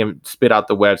make him spit out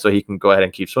the web so he can go ahead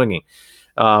and keep swinging.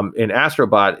 In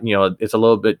Astrobot, it's a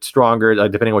little bit stronger,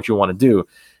 depending on what you want to do.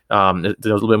 There's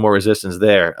a little bit more resistance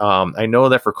there. I know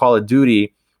that for Call of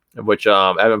Duty, which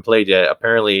I haven't played yet,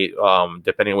 apparently,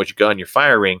 depending on which gun you're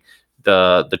firing,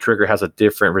 the trigger has a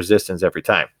different resistance every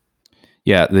time.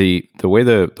 yeah. The way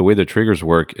the triggers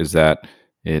work is that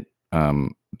it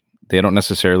they don't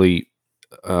necessarily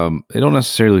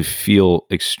feel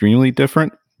extremely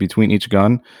different between each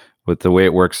gun, but the way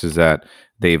it works is that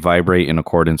they vibrate in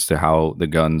accordance to how the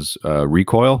guns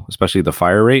recoil, especially the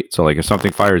fire rate. So, like if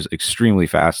something fires extremely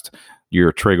fast,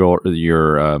 your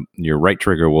right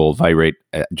trigger will vibrate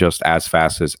just as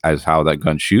fast as how that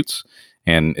gun shoots.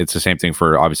 And it's the same thing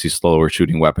for obviously slower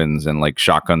shooting weapons, and like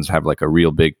shotguns have like a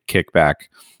real big kickback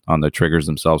on the triggers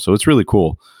themselves. So it's really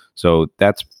cool. So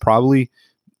that's probably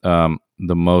the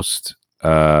most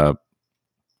I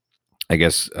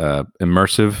guess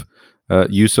immersive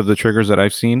use of the triggers that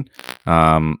I've seen.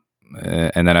 Um,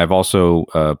 and then I've also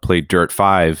played Dirt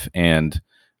 5, and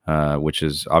which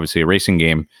is obviously a racing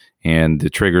game, and the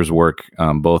triggers work,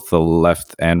 both the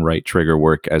left and right trigger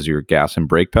work as your gas and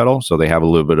brake pedal, so they have a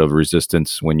little bit of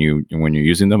resistance when you're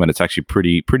using them, and it's actually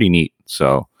pretty neat.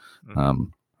 So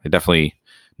I definitely,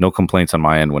 no complaints on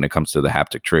my end when it comes to the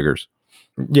haptic triggers.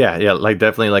 Yeah, like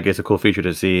definitely, like it's a cool feature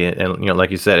to see, and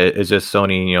like you said, it's just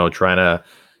Sony, trying to,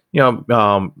 you know,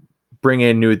 um, bring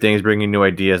in new things, bring in new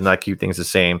ideas, not keep things the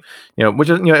same. Which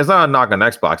is it's not a knock on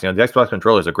Xbox. The Xbox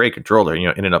controller is a great controller,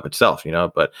 in and of itself.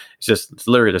 But it's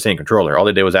literally the same controller. All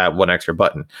they did was add one extra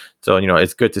button. So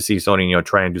it's good to see Sony,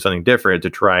 try and do something different to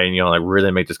try and like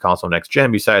really make this console next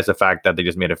gen. Besides the fact that they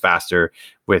just made it faster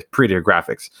with prettier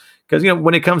graphics. Because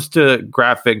when it comes to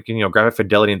graphic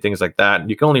fidelity and things like that,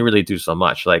 you can only really do so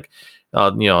much. Like,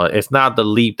 it's not the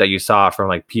leap that you saw from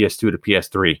like PS2 to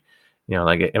PS3.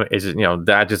 Like it's just,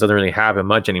 that just doesn't really happen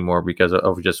much anymore because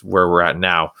of just where we're at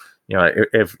now.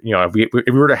 If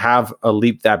we were to have a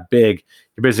leap that big,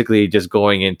 you're basically just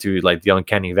going into like the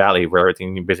uncanny valley where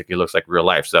everything basically looks like real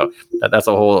life. So that's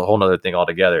a whole nother thing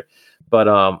altogether. But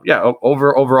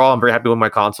overall, I'm very happy with my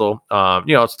console.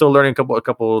 Still learning a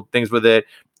couple things with it.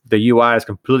 The UI is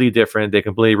completely different. They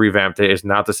completely revamped it. It's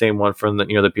not the same one from the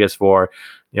PS4.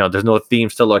 There's no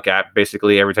themes to look at.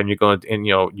 Basically, every time you go in,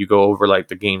 you go over like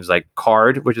the game's like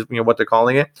card, which is what they're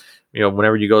calling it.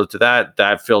 Whenever you go to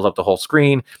that fills up the whole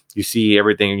screen. You see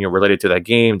everything related to that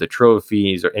game, the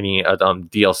trophies or any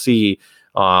DLC,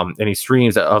 any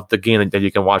streams of the game that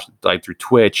you can watch like through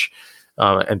Twitch,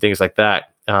 and things like that.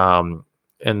 And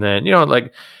then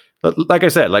like I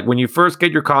said, like when you first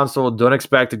get your console, don't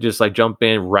expect to just like jump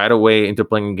in right away into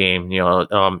playing a game.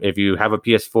 If you have a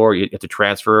PS4, you have to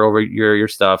transfer over your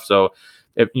stuff. So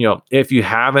if you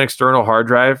have an external hard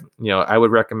drive, I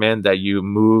would recommend that you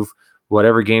move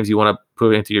whatever games you want to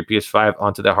put into your PS5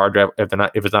 onto that hard drive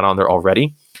if it's not on there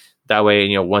already. That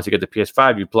way, once you get the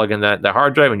PS5, you plug in that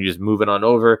hard drive and you just move it on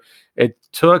over. It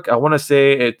took, I want to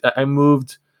say, I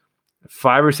moved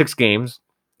 5 or 6 games.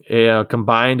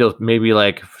 Combined of maybe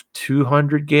like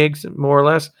 200 gigs more or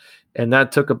less, and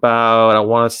that took about, I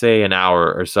want to say, an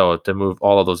hour or so to move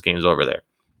all of those games over there.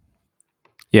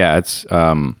 Yeah, it's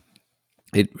I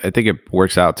think it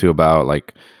works out to about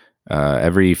like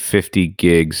every 50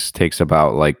 gigs takes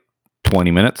about like 20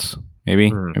 minutes,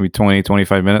 maybe 20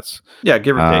 25 minutes. Yeah,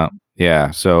 give or take. Yeah,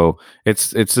 so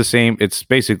it's the same. It's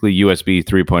basically USB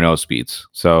 3.0 speeds.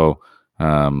 So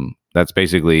that's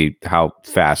basically how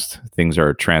fast things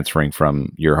are transferring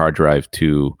from your hard drive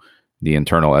to the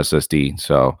internal SSD.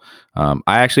 So I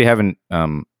actually haven't.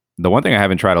 The one thing I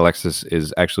haven't tried, Alexis,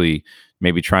 is actually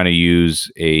maybe trying to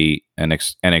use an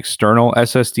external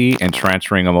SSD and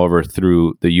transferring them over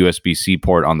through the USB-C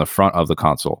port on the front of the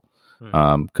console,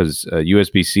 because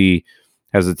USB-C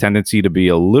has a tendency to be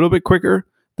a little bit quicker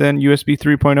than USB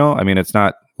 3.0. I mean, it's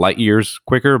not light years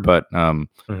quicker, but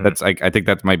that's I think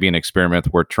that might be an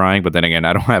experiment worth trying. But then again,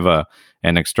 I don't have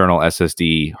an external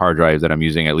SSD hard drive that I'm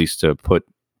using, at least to put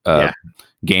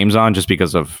games on, just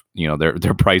because of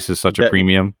their price is such a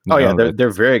premium. They're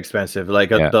very expensive. Like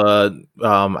the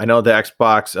I know the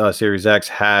Xbox Series X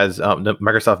has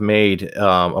Microsoft made is it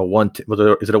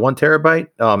a 1 terabyte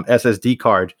SSD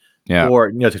card for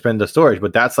to expand the storage,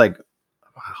 but that's like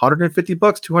 $150,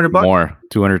 $200 more,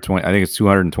 220. I think it's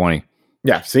 220.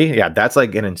 Yeah, see, that's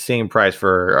like an insane price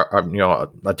for a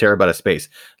terabyte of space.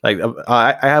 Like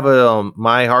I have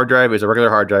my hard drive is a regular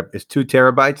hard drive. It's 2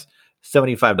 terabytes,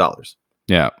 $75.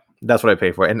 Yeah, that's what I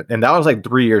pay for, and that was like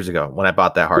 3 years ago when I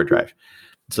bought that hard drive.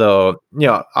 So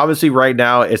obviously, right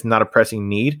now it's not a pressing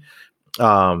need.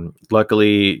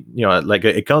 Luckily, like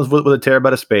it comes with a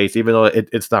terabyte of space, even though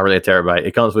it's not really a terabyte.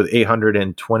 It comes with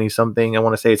 820 something. I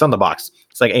want to say it's on the box.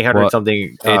 It's like 800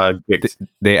 something gigs.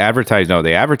 They advertise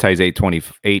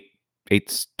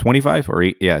 825 or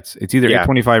 8. Yeah, it's either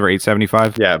 825 or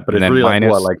 875. Yeah, but it's really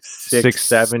like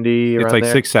 670. It's like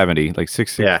 670, like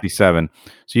 667.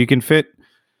 So you could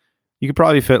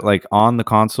probably fit like on the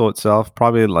console itself,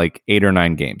 probably like 8 or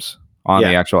 9 games on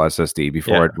the actual SSD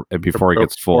before it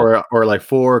gets full, or like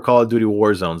 4 Call of Duty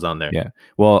Warzones on there. Yeah.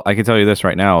 Well, I can tell you this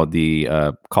right now: the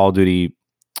Call of Duty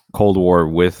Cold War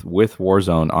with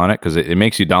Warzone on it, because it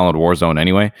makes you download Warzone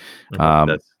anyway.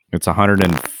 It's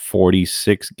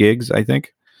 146 gigs, I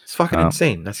think. It's fucking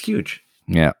insane. That's huge.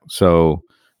 Yeah. So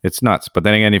it's nuts. But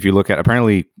then again, if you look at,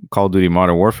 apparently Call of Duty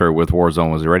Modern Warfare with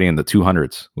Warzone was already in the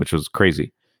 200s, which was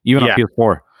crazy, even on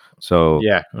PS4. So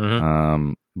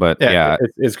but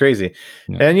it's crazy.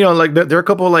 And like there are a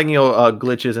couple of like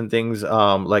glitches and things.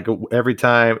 Like every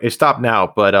time it stopped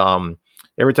now, but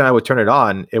every time I would turn it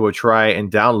on, it would try and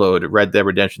download Red Dead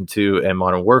Redemption 2 and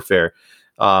Modern Warfare,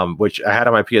 which I had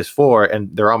on my PS4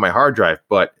 and they're on my hard drive,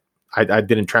 but I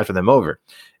didn't transfer them over,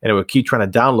 and it would keep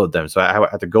trying to download them. So I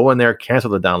had to go in there, cancel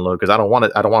the download, because I don't want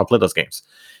to play those games.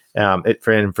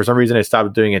 For some reason it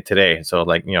stopped doing it today. So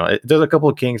like there's a couple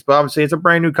of kinks, but obviously it's a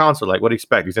brand new console. Like, what do you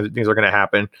expect? These things are going to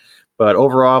happen. But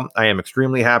overall, I am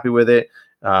extremely happy with it.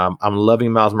 I'm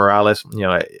loving Miles Morales.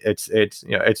 It's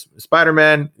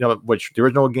Spider-Man. Which the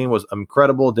original game was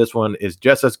incredible. This one is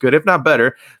just as good, if not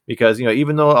better, because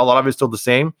even though a lot of it's still the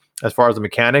same as far as the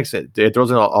mechanics, it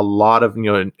throws in a lot of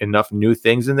enough new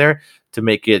things in there to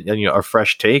make it a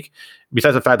fresh take.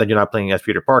 Besides the fact that you're not playing as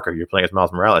Peter Parker, you're playing as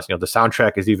Miles Morales. The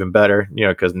soundtrack is even better,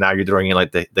 because now you're throwing in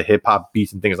like the hip hop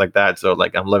beats and things like that. So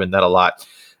like I'm loving that a lot.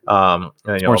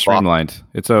 It's more streamlined.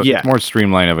 It's more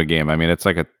streamlined of a game. I mean, it's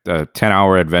like a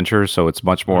 10-hour adventure, so it's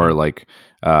much more like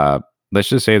let's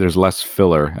just say there's less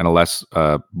filler and less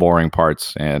boring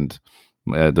parts, and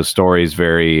The story is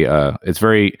very it's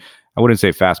very, I wouldn't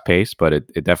say fast paced, but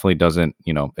it definitely doesn't,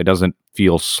 it doesn't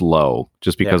feel slow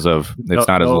just Yeah. because of No, it's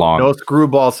not as no, long. no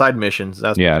screwball side missions.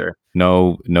 That's for Yeah. sure.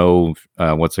 No,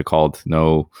 what's it called?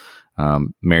 No,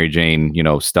 Mary Jane,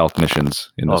 stealth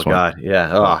missions in Oh this one. God, yeah.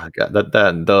 Oh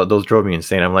God, those drove me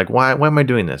insane. I'm like, why am I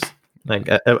doing this? Like,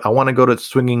 I want to go to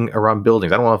swinging around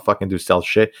buildings. I don't want to fucking do stealth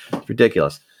shit. It's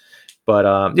ridiculous.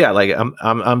 But yeah, like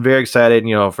I'm very excited,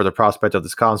 for the prospect of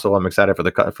this console. I'm excited for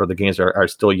the games that are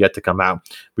still yet to come out.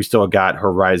 We still got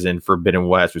Horizon Forbidden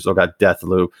West. We still got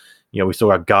Deathloop. We still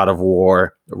got God of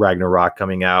War Ragnarok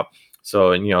coming out.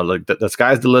 So, and like the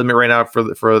sky's the limit right now for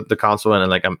the console, and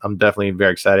like I'm definitely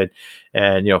very excited.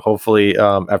 And hopefully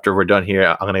after we're done here,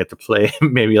 I'm gonna get to play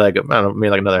maybe like, I don't know, maybe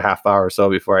like another half hour or so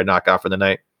before I knock out for the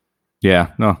night.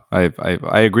 Yeah, no,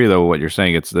 I agree though with what you're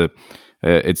saying.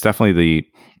 It's definitely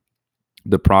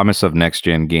the promise of next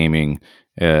gen gaming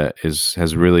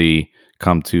has really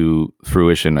come to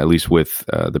fruition, at least with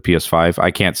the PS5.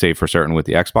 I can't say for certain with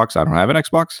the Xbox. I don't have an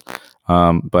Xbox,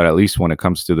 but at least when it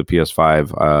comes to the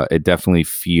PS5, it definitely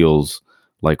feels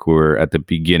like we're at the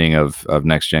beginning of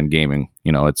next gen gaming.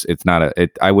 It's not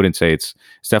I wouldn't say it's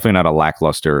definitely not a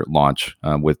lackluster launch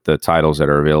with the titles that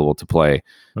are available to play.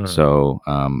 So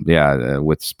yeah,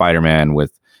 with Spider-Man,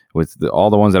 with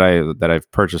all the ones that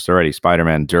I've purchased already,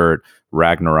 Spider-Man, Dirt,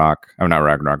 Ragnarok. I'm not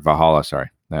Ragnarok, Valhalla. Sorry,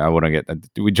 I wouldn't get.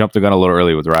 We jumped the gun a little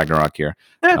early with Ragnarok here.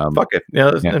 Fuck it.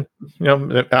 Yeah.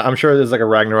 I'm sure there's like a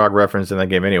Ragnarok reference in that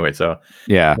game anyway. So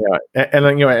Yeah, and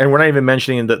then and we're not even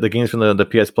mentioning the games from the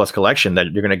PS Plus collection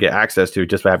that you're gonna get access to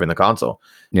just by having the console.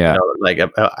 yeah. Like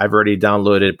I've already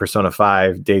downloaded Persona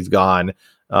 5, Days Gone,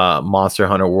 Monster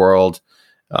Hunter World.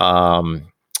 God,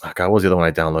 what was the other one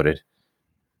I downloaded?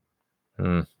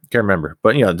 Can't remember,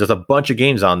 but there's a bunch of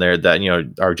games on there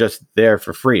that are just there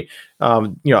for free.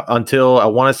 Until I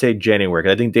want to say January.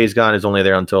 'Cause I think Days Gone is only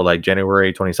there until like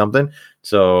January 20 something.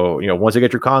 So once you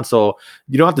get your console,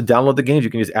 you don't have to download the games. You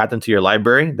can just add them to your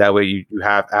library. That way you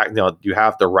have you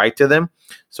have the right to them.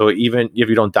 So even if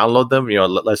you don't download them,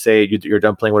 let's say you're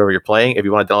done playing whatever you're playing. If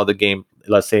you want to download the game,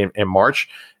 let's say in March,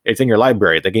 it's in your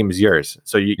library. The game is yours,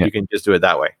 so you can just do it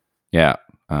that way. Yeah.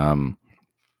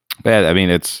 But I mean,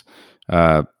 it's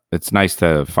nice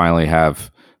to finally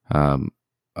have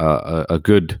a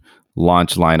good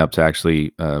launch lineup to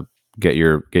actually get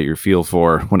your feel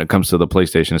for when it comes to the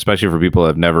PlayStation, especially for people that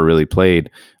have never really played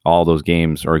all those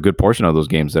games or a good portion of those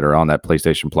games that are on that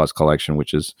PlayStation Plus collection,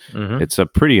 which is it's a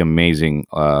pretty amazing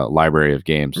library of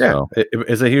games. Yeah, So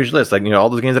it's a huge list. Like all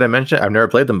those games that I mentioned, I've never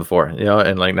played them before.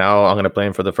 And like now I'm going to play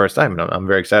them for the first time, and I'm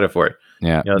very excited for it.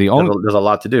 Yeah, there's a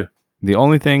lot to do. The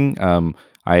only thing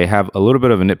I have a little bit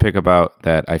of a nitpick about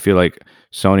that I feel like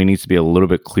Sony needs to be a little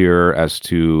bit clearer as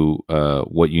to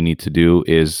what you need to do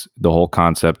is the whole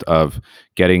concept of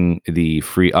getting the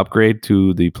free upgrade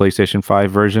to the PlayStation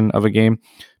 5 version of a game,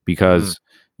 because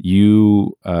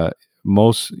the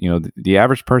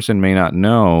average person may not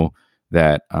know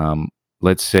that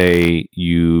let's say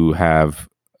you have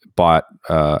bought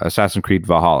Assassin's Creed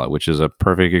Valhalla, which is a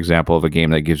perfect example of a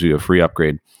game that gives you a free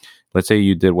upgrade. Let's say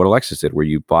you did what Alexis did, where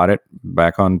you bought it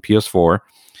back on PS4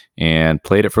 and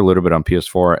played it for a little bit on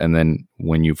PS4, and then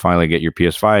when you finally get your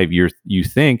PS5, you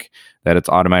think that it's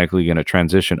automatically going to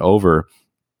transition over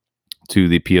to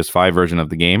the PS5 version of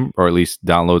the game, or at least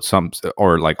download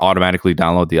or like automatically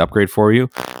download the upgrade for you.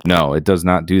 No, it does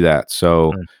not do that.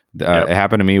 So it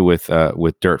happened to me with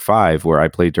Dirt 5, where I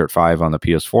played Dirt 5 on the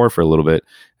PS4 for a little bit,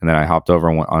 and then I hopped over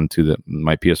and went onto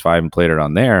my PS5 and played it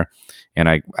on there.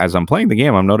 And as I'm playing the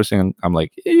game, I'm noticing, I'm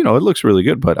like, it looks really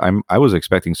good, but I was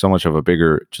expecting so much of a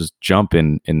bigger just jump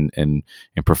in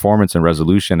performance and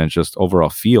resolution and just overall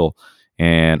feel.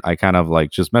 And I kind of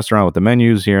like just messed around with the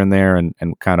menus here and there, and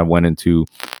kind of went into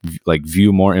like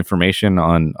view more information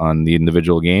on the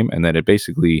individual game, and then it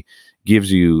basically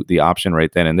gives you the option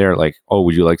right then and there, like, oh,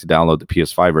 would you like to download the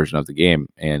PS5 version of the game?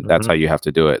 And that's how you have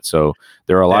to do it. So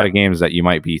there are a lot of games that you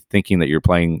might be thinking that you're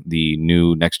playing the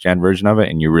new next gen version of it,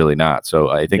 and you're really not. So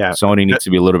I think Sony needs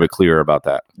to be a little bit clearer about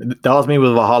that. That was me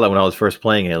with Valhalla when I was first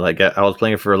playing it. Like I was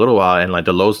playing it for a little while, and like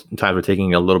the load times were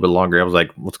taking a little bit longer. I was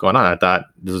like, what's going on? I thought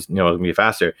this is gonna be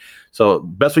faster. So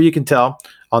best way you can tell,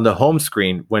 on the home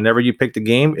screen, whenever you pick the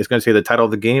game, it's going to say the title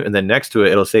of the game, and then next to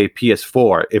it, it'll say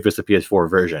PS4 if it's the PS4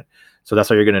 version. So that's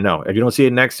how you're going to know. If you don't see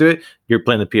it next to it, you're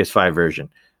playing the PS5 version.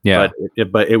 Yeah.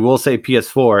 But it will say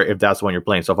PS4 if that's the one you're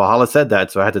playing. So Valhalla said that,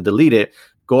 so I had to delete it,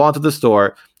 go onto the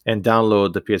store, and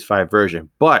download the PS5 version.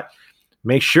 But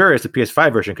make sure it's the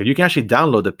PS5 version, because you can actually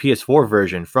download the PS4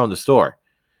 version from the store,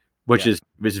 which is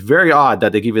very odd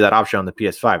that they give you that option on the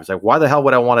PS5. It's like, why the hell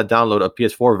would I want to download a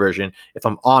PS4 version if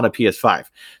I'm on a PS5?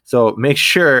 So make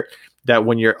sure that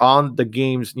when you're on the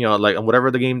games, like on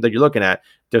whatever the game that you're looking at,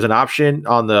 there's an option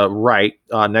on the right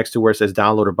next to where it says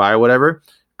download or buy or whatever.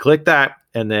 Click that,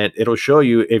 and then it'll show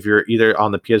you if you're either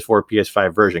on the PS4 or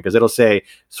PS5 version, because it'll say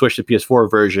switch to PS4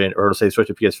 version, or it'll say switch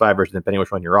to PS5 version, depending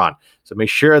which one you're on. So make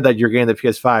sure that you're getting the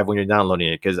PS5 when you're downloading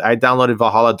it, because I downloaded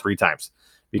Valhalla 3 times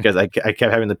because I kept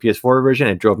having the PS4 version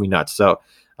and it drove me nuts. So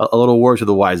a little words of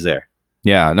the wise there.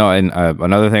 Yeah, no, and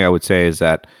another thing I would say is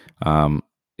that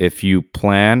if you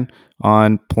plan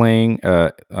on playing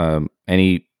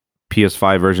any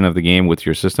PS5 version of the game with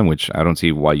your system, which I don't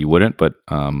see why you wouldn't, but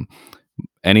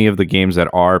any of the games that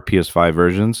are PS5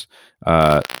 versions,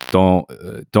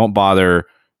 don't bother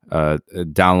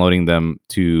downloading them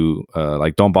to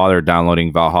don't bother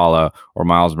downloading Valhalla or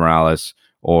Miles Morales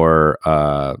or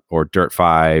Dirt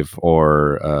 5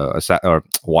 or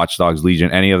Watch Dogs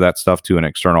Legion, any of that stuff to an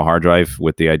external hard drive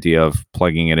with the idea of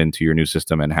plugging it into your new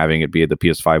system and having it be the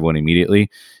PS5 one immediately.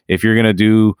 If you're gonna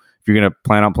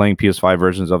plan on playing PS5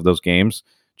 versions of those games,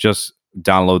 just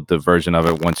download the version of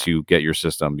it once you get your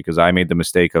system, because I made the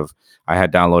mistake of I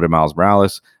had downloaded Miles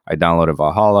Morales, I downloaded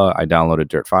Valhalla, I downloaded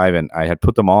Dirt 5, and I had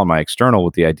put them all on my external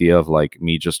with the idea of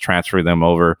me just transferring them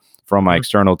over from my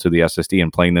external to the SSD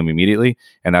and playing them immediately,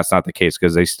 and that's not the case,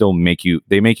 because they still make you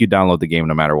download the game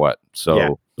no matter what.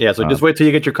 So so just wait till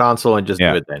you get your console and just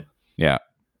do it then. Yeah.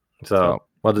 So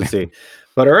we'll just see.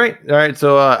 But all right.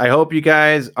 So I hope you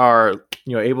guys are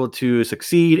able to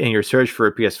succeed in your search for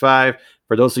a PS5.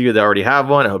 For those of you that already have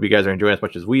one, I hope you guys are enjoying it as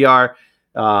much as we are.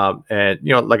 And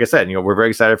like I said, we're very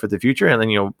excited for the future, and then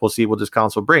we'll see what this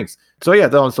console brings. So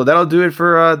so that'll do it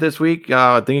for this week.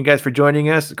 Thank you guys for joining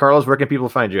us. Carlos, where can people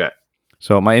find you at?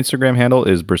 So my Instagram handle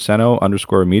is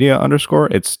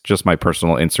Berseno_media_. It's just my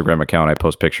personal Instagram account. I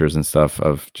post pictures and stuff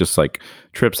of just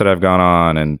trips that I've gone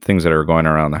on and things that are going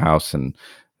around the house. And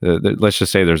let's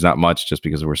just say there's not much, just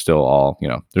because we're still all,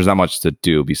 there's not much to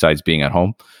do besides being at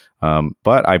home.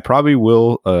 But I probably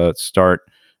will start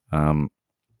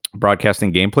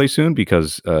broadcasting gameplay soon,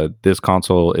 because this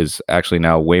console is actually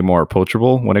now way more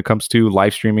approachable when it comes to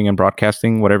live streaming and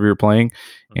broadcasting whatever you're playing.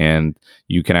 And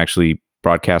you can actually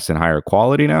broadcast in higher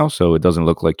quality now, so it doesn't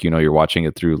look like you're watching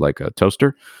it through a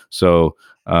toaster. So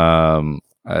what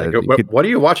are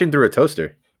you watching through a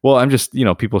toaster? Well, I'm just,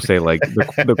 people say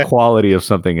the quality of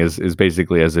something is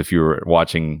basically as if you were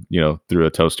watching, through a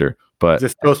toaster, but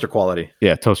just toaster quality.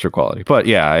 Yeah, toaster quality. But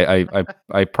yeah,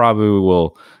 I probably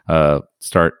will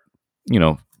start,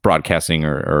 broadcasting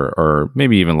or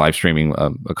maybe even live streaming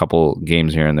a couple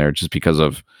games here and there, just because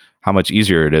of how much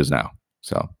easier it is now.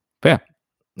 So, yeah.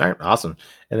 All right, awesome.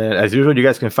 And then, as usual, you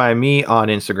guys can find me on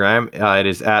Instagram. It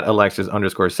is at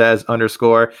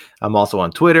Alexis_says_. I'm also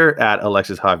on Twitter at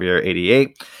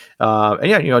AlexisJavier88.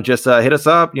 And just hit us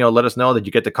up. Let us know that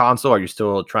you get the console. Are you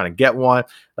still trying to get one?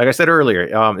 Like I said earlier,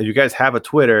 if you guys have a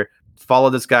Twitter, follow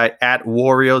this guy at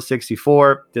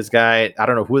Wario64. This guy, I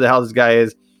don't know who the hell this guy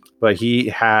is, but he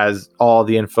has all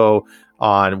the info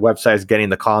on websites getting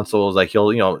the consoles. He'll,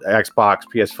 Xbox,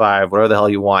 PS5, whatever the hell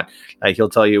you want. He'll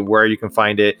tell you where you can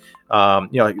find it.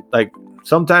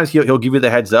 Sometimes he'll give you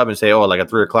the heads up and say, oh, at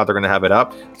 3 o'clock they're gonna have it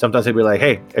up. Sometimes he'll be like,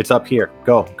 hey, it's up here.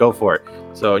 Go for it.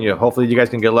 So hopefully you guys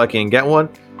can get lucky and get one.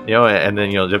 And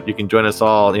then you can join us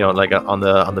all. On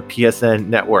the PSN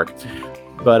network.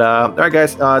 But all right,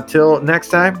 guys. Till next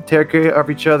time, take care of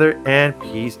each other and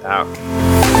peace out.